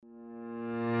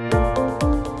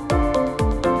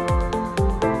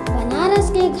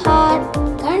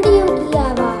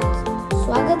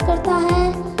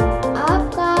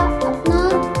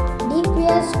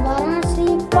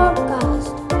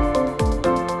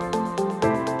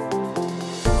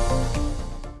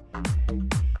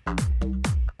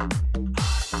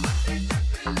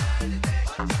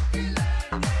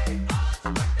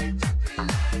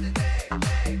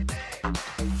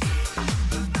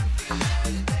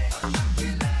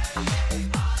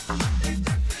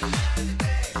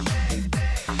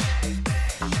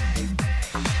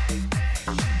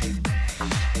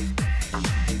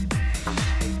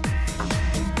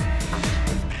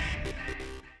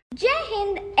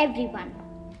everyone.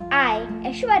 I,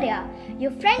 Aishwarya,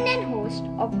 your friend and host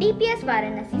of DPS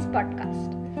Varanasi's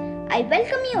podcast. I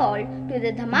welcome you all to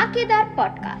the Dhamakedar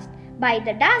podcast by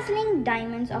the dazzling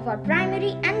diamonds of our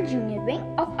primary and junior wing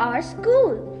of our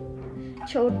school.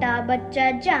 छोटा बच्चा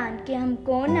जान के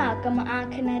हमको ना कम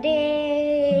आँख न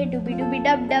रे डुबी डुबी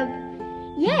dub dub.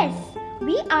 Yes,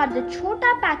 we are the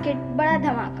छोटा पैकेट बड़ा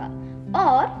धमाका,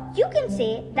 or you can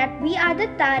say that we are the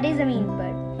तारे ज़मीन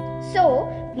पर. So,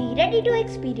 be ready to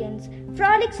experience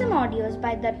frolicsome audios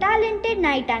by the talented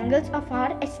night angles of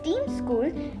our esteemed school,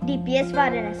 DPS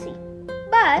Varanasi.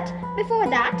 But before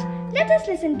that, let us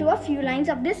listen to a few lines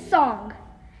of this song.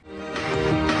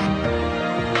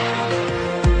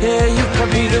 Yeah, you can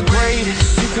be the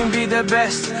greatest, you can be the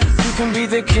best, you can be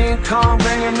the King Kong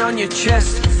banging on your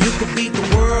chest. You can beat the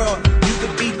world, you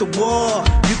can beat the war,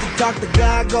 you can talk to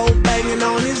God, go banging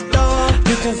on his door.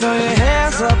 You can throw your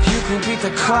hands up, you can beat the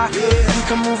clock, you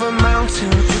can move a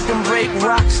mountain, you can break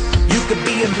rocks. You can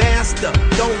be a master,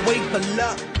 don't wait for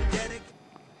luck.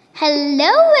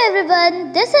 Hello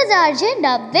everyone, this is RJ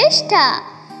Navishta,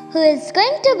 who is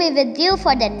going to be with you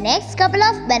for the next couple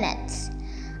of minutes.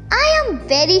 I am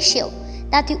very sure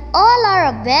that you all are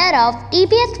aware of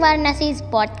DPS Varanasi's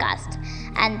podcast,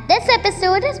 and this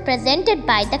episode is presented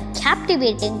by the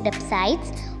captivating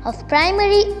websites of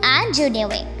primary and junior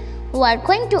wing, who are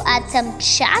going to add some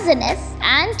jazziness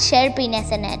and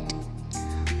chirpiness in it.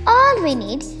 All we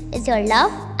need is your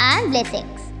love and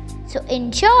blessings. So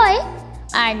enjoy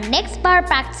our next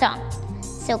power-packed song.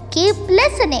 So keep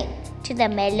listening to the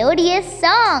melodious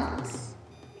songs.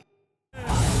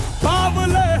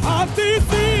 बावले हाथी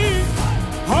सी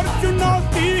हर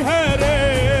चुनौती है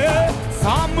रे,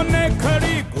 सामने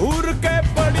खड़ी घूर के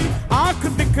बड़ी आंख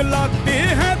दिखलाती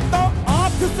है तो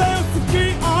आंख से उसकी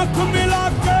आंख मिला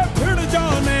के भिड़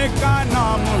जाने का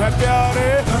नाम है प्यारे.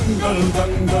 दंगल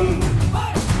दंगल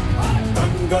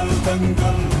दंगल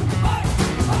दंगल,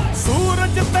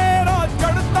 सूरज तेरा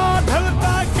चढ़ता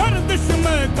ढलता गर्दिश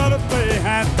में करते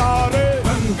हैं तारे.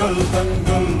 दंगल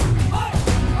दंगल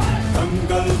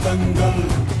दंगल दंगल.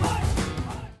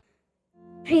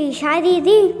 प्रीशा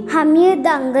दीदी, हम ये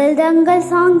दंगल दंगल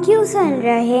सॉन्ग क्यों सुन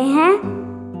रहे हैं?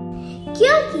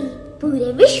 क्योंकि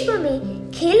पूरे विश्व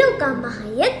में खेलों का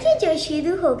महायज्ञ जो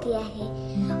शुरू हो गया है,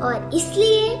 और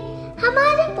इसलिए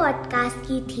हमारे पॉडकास्ट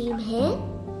की थीम है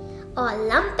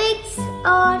ओलंपिक्स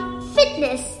और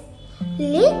फिटनेस.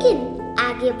 लेकिन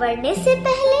आगे बढ़ने से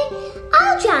पहले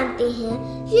आओ जानते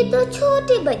हैं ये तो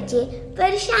छोटे बच्चे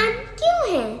परेशान क्यों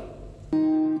हैं.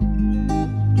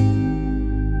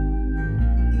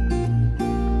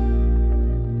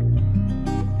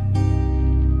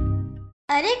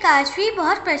 अरे काशवी,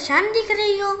 बहुत परेशान दिख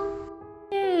रही हो.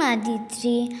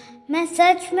 अदिति, मैं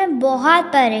सच में बहुत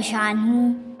परेशान हूँ.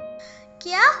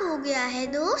 क्या हो गया है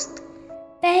दोस्त?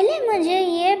 पहले मुझे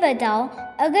ये बताओ,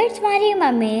 अगर तुम्हारी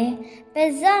मम्मी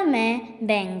पिज़्ज़ा में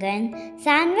बैंगन,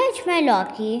 सैंडविच में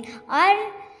लौकी और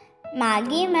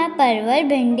मैगी में परवल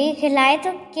भिंडी खिलाए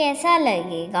तो कैसा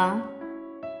लगेगा?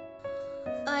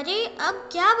 अरे अब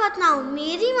क्या बताऊं,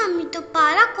 मेरी मम्मी तो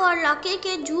पालक और लौकी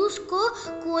के जूस को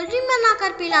कोल्ड ड्रिंक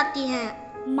बनाकर पिलाती हैं.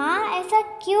 माँ ऐसा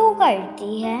क्यों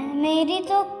करती है? मेरी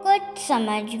तो कुछ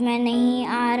समझ में नहीं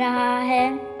आ रहा है.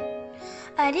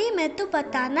 अरे मैं तो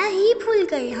बताना ही भूल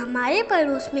गई, हमारे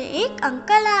पड़ोस में एक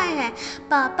अंकल आए हैं.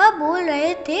 पापा बोल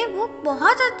रहे थे वो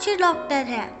बहुत अच्छे डॉक्टर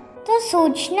हैं. तो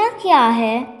सोचना क्या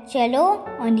है, चलो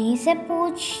उन्हीं से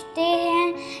पूछते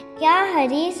हैं. क्या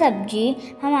हरी सब्जी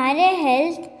हमारे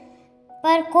हेल्थ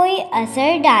पर कोई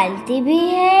असर डालती भी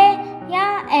है या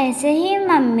ऐसे ही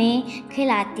मम्मी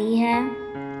खिलाती है?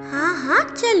 हाँ हाँ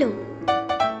चलो.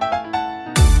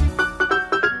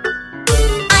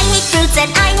 I hate fruits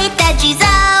and I hate veggies,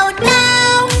 oh no.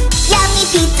 Yummy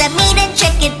pizza, meat and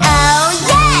chicken, oh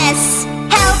yes.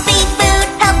 Healthy food,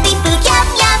 yum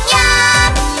yum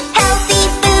yum. Healthy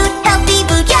food, yum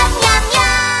yum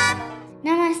yum.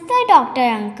 नमस्ते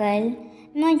डॉक्टर अंकल,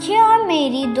 मुझे और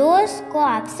मेरी दोस्त को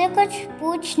आपसे कुछ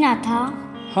पूछना था.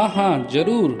 हाँ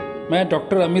जरूर. मैं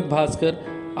डॉक्टर अमित भास्कर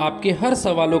आपके हर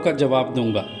सवालों का जवाब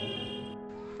दूंगा.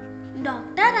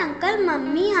 डॉक्टर अंकल,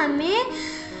 मम्मी हमें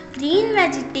ग्रीन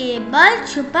वेजिटेबल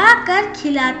छुपा कर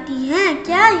खिलाती हैं,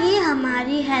 क्या ये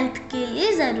हमारी हेल्थ के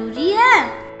लिए ज़रूरी है?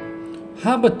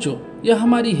 हाँ बच्चों, यह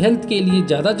हमारी हेल्थ के लिए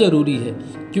ज़्यादा ज़रूरी है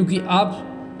क्योंकि आप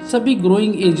सभी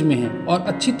ग्रोइंग एज में हैं और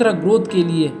अच्छी तरह ग्रोथ के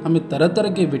लिए हमें तरह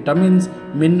तरह के विटामिन्स,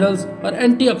 मिनरल्स और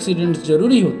एंटीऑक्सीडेंट्स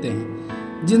जरूरी होते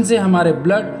हैं, जिनसे हमारे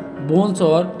ब्लड, बोन्स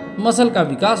और मसल का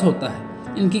विकास होता है.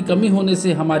 इनकी कमी होने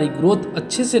से हमारी ग्रोथ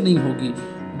अच्छे से नहीं होगी,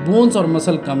 बोन्स और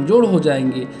मसल कमज़ोर हो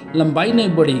जाएंगे, लंबाई नहीं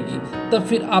बढ़ेगी. तब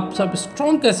फिर आप सब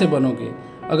स्ट्रॉन्ग कैसे बनोगे?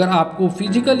 अगर आपको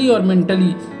फिजिकली और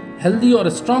मेंटली हेल्दी और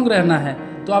स्ट्रांग रहना है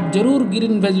तो आप ज़रूर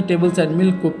ग्रीन वेजिटेबल्स एंड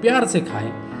मिल्क को प्यार से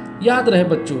खाएं। याद रहे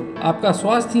बच्चों, आपका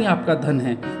स्वास्थ्य ही आपका धन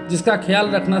है, जिसका ख्याल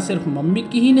रखना सिर्फ मम्मी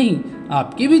की ही नहीं,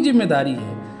 आपकी भी जिम्मेदारी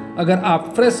है। अगर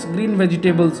आप फ्रेश ग्रीन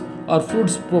वेजिटेबल्स और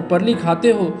फ्रूट्स प्रॉपरली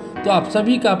खाते हो तो आप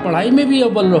सभी का पढ़ाई में भी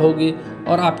अव्वल रहोगे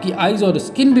और आपकी आइज़ और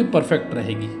स्किन भी परफेक्ट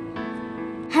रहेगी।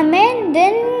 हमें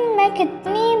दिन में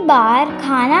कितनी बार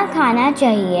खाना खाना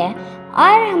चाहिए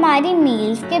और हमारी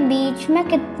मील्स के बीच में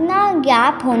कितना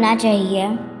गैप होना चाहिए?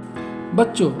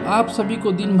 बच्चों, आप सभी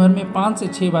को दिन भर में 5 से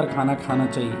 6 बार खाना खाना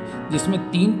चाहिए, जिसमें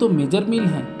 3 तो मेजर मील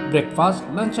हैं, ब्रेकफास्ट,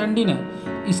 लंच एंड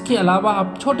डिनर। इसके अलावा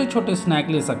आप छोटे छोटे स्नैक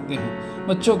ले सकते हैं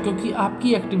बच्चों, क्योंकि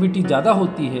आपकी एक्टिविटी ज़्यादा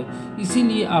होती है,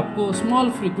 इसीलिए आपको स्मॉल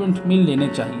फ्रीक्वेंट मील लेने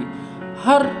चाहिए।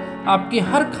 आपके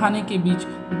हर खाने के बीच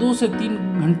 2 से 3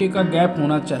 घंटे का गैप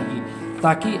होना चाहिए,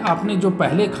 ताकि आपने जो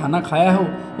पहले खाना खाया हो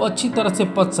वो अच्छी तरह से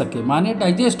पच सके, माने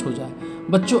डाइजेस्ट हो जाए।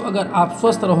 बच्चों, अगर आप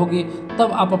स्वस्थ रहोगे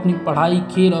तब आप अपनी पढ़ाई,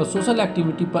 खेल और सोशल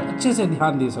एक्टिविटी पर अच्छे से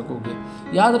ध्यान दे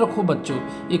सकोगे। याद रखो बच्चों,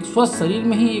 एक स्वस्थ शरीर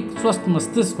में ही एक स्वस्थ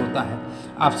मस्तिष्क होता है।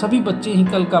 आप सभी बच्चे ही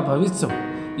कल का भविष्य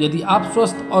हो। यदि आप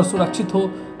स्वस्थ और सुरक्षित हो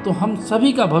तो हम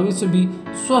सभी का भविष्य भी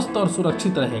स्वस्थ और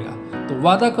सुरक्षित रहेगा। तो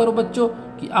वादा करो बच्चों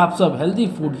कि आप सब हेल्दी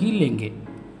फूड ही लेंगे।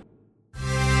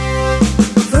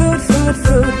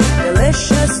 Food,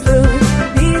 delicious food,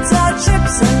 pizza,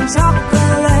 chips and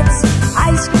chocolates,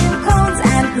 ice cream cones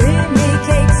and creamy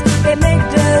cakes, they make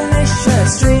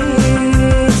delicious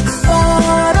treats.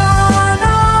 But all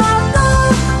of the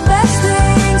best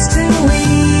things to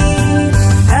eat,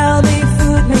 healthy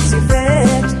food makes you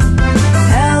fit,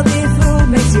 healthy food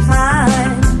makes you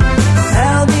fine,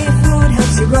 healthy food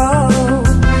helps you grow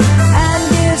and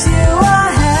gives you a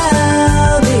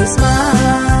healthy smile.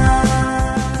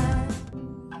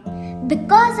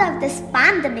 Because of this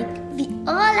pandemic, we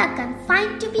all are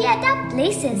confined to be at our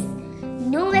places.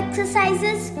 No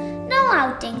exercises, no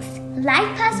outings.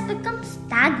 Life has become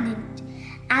stagnant.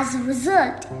 As a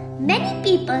result, many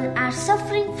people are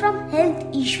suffering from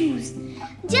health issues,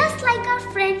 just like our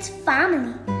friend's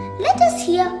family. Let us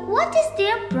hear what is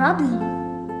their problem.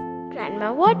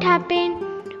 Grandma, what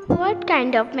happened? What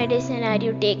kind of medicine are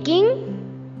you taking?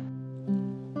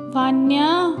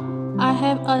 Vanya, I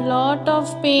have a lot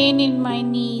of pain in my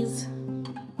knees.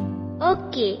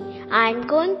 Okay, I'm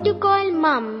going to call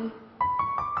Mom.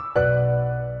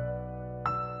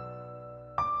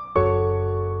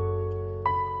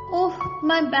 Oh,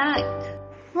 my back.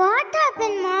 What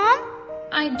happened, Mom?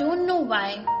 I don't know why.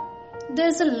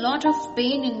 There's a lot of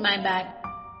pain in my back.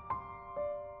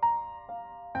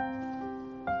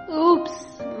 Oops,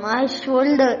 my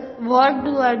shoulder. What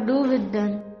do I do with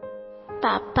them?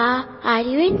 Papa, are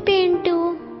you in pain too?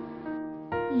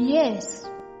 Yes.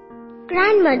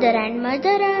 Grandmother and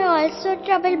mother are also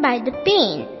troubled by the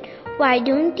pain. Why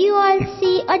don't you all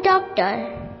see a doctor?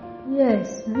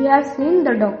 Yes, we have seen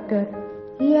the doctor.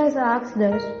 He has asked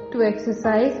us to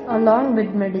exercise along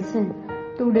with medicine.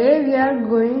 Today we are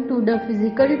going to the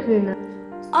physical trainer.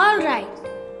 Alright,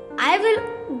 I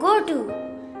will go too.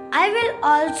 I will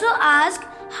also ask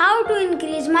how to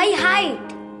increase my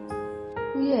height.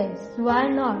 Yes, why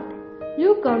not?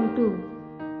 You come too.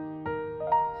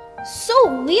 So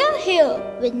we are here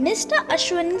with Mr.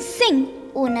 Ashwin Singh,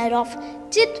 owner of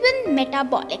Chitwin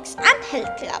Metabolics and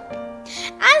Health Club,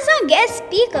 as our guest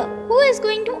speaker who is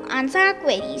going to answer our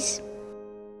queries.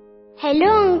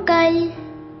 Hello Uncle.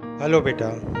 Hello बेटा।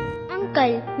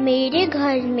 Uncle, मेरे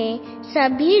घर में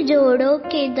सभी जोड़ों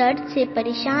के दर्द से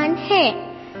परेशान हैं।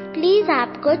 प्लीज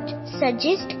आप कुछ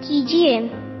सजेस्ट कीजिए।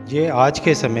 ये आज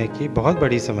के समय की बहुत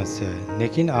बड़ी समस्या है,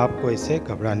 लेकिन आपको इससे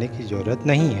घबराने की जरूरत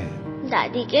नहीं है।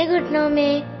 दादी के घुटनों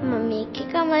में, मम्मी की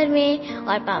कमर में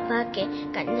और पापा के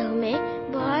कंधों में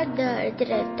बहुत दर्द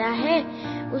रहता है।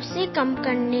 उसे कम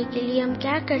करने के लिए हम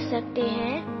क्या कर सकते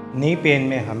हैं? नी पेन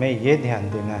में हमें ये ध्यान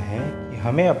देना है कि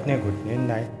हमें अपने घुटने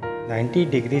 90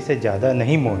 डिग्री से ज़्यादा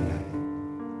नहीं मोड़ना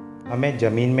है। हमें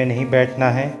ज़मीन में नहीं बैठना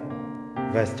है,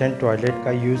 वेस्टर्न टॉयलेट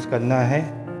का यूज़ करना है,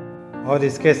 और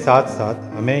इसके साथ साथ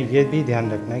हमें ये भी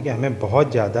ध्यान रखना है कि हमें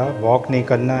बहुत ज़्यादा वॉक नहीं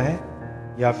करना है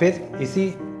या फिर इसी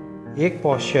एक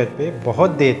पोस्चर पे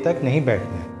बहुत देर तक नहीं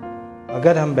बैठना है।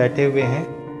 अगर हम बैठे हुए हैं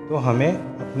तो हमें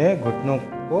अपने घुटनों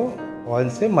को ऑयल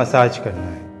से मसाज करना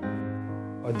है।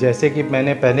 और जैसे कि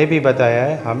मैंने पहले भी बताया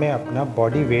है, हमें अपना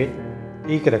बॉडी वेट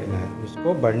ठीक रखना है,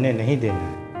 उसको बढ़ने नहीं देना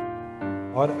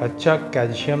है और अच्छा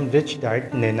कैल्शियम रिच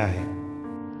डाइट लेना है।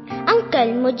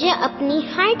 अंकल, मुझे अपनी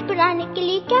हाइट बढ़ाने के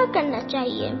लिए क्या करना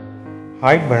चाहिए?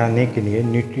 हाइट बढ़ाने के लिए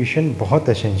न्यूट्रिशन बहुत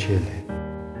एसेंशियल है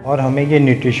और हमें ये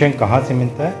न्यूट्रिशन कहाँ से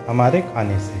मिलता है? हमारे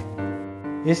खाने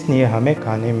से। इसलिए हमें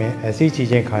खाने में ऐसी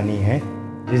चीज़ें खानी हैं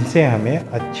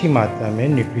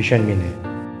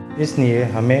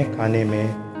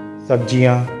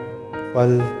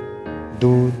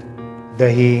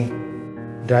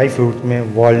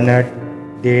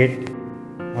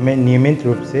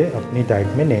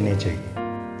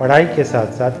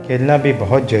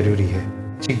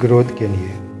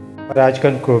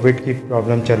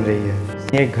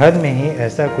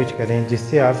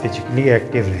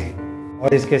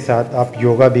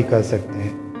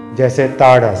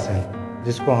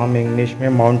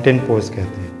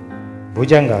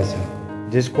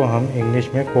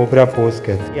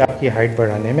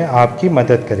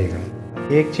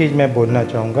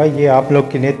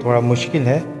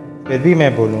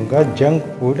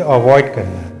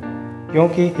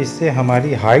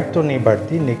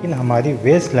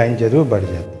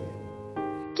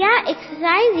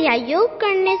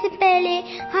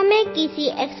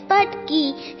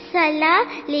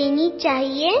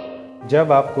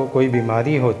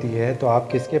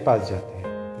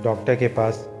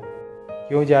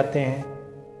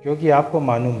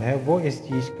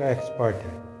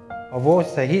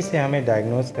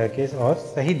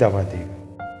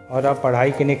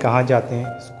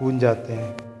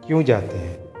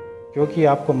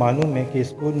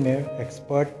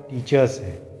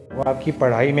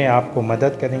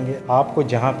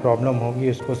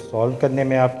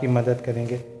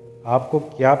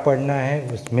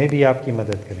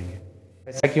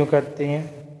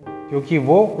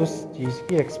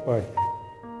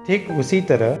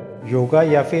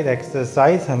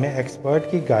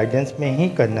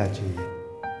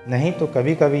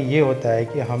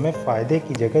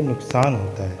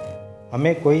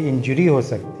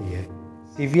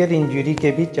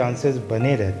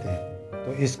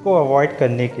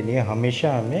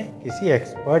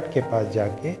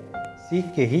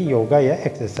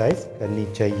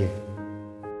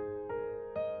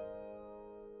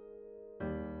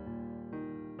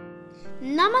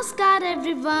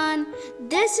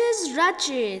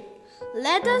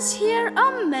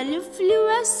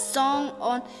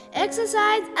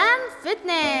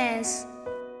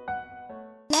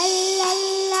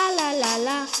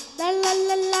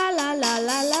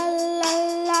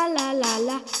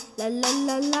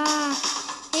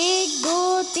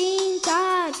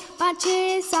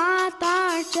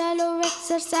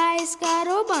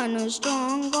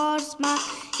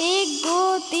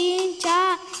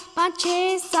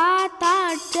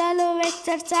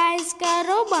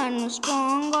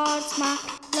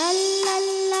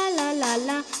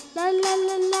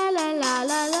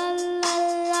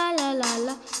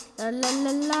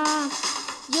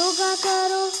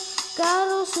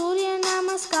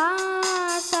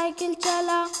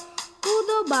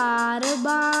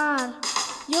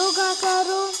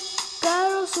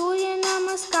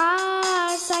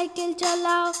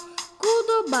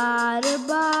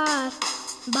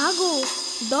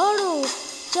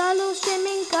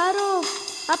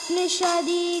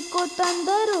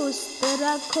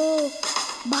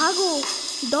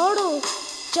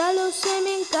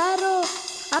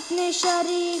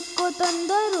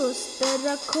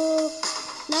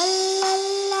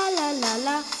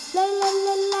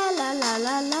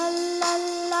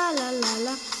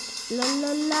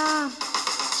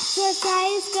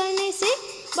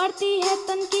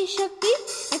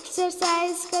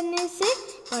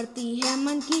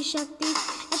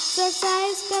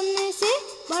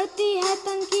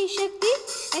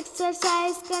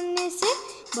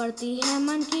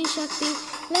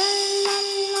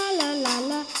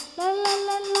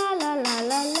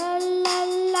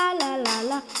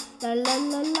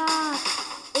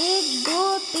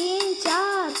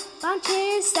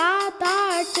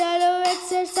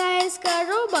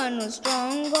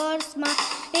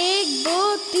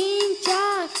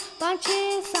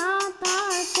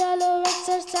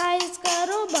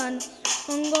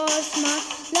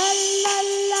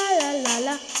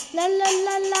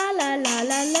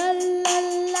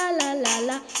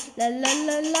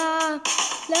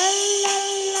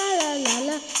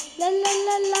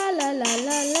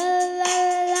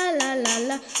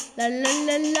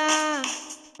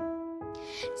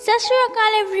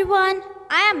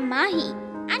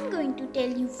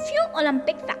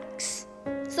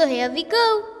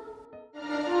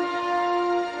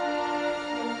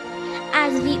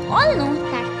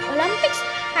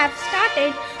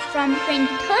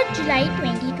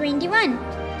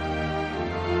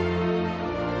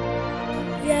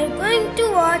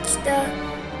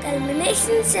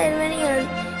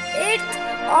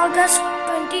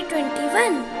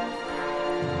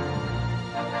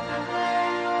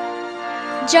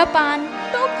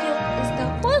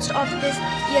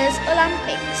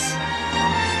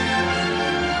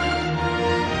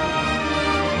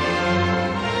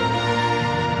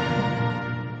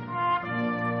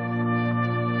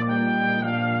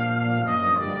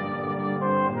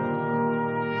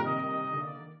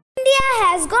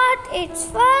has got its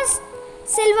first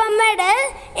silver medal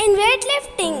in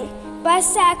weightlifting.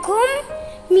 Basakhum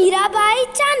Mirabai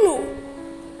Chanu.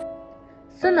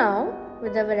 So now,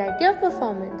 with a variety of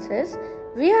performances,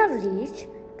 we have reached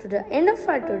to the end of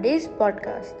our today's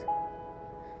podcast.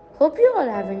 Hope you all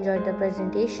have enjoyed the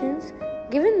presentations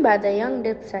given by the young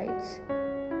Dipsides.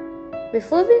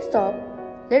 Before we stop,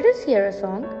 let us hear a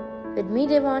song with me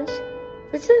Devansh,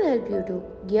 which will help you to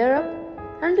gear up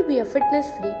and to be a fitness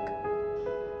freak.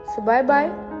 So bye bye,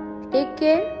 take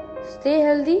care, stay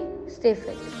healthy, stay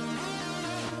fit.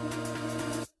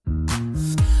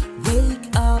 Wake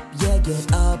up, yeah,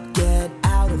 get up, get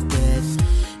out of bed.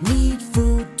 Need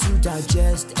food to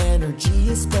digest, energy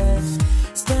is spent.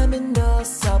 Stamina,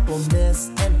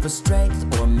 supplements, and for strength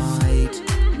or might.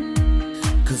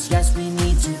 Cause yes, we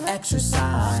need to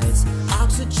exercise.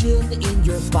 Oxygen in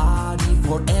your body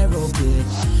for aerobic.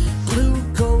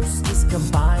 Glucose is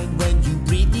combined when you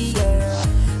breathe the air.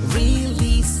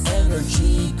 Release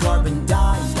energy, carbon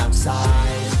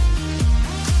dioxide.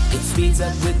 It speeds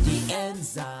up with the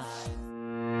enzyme.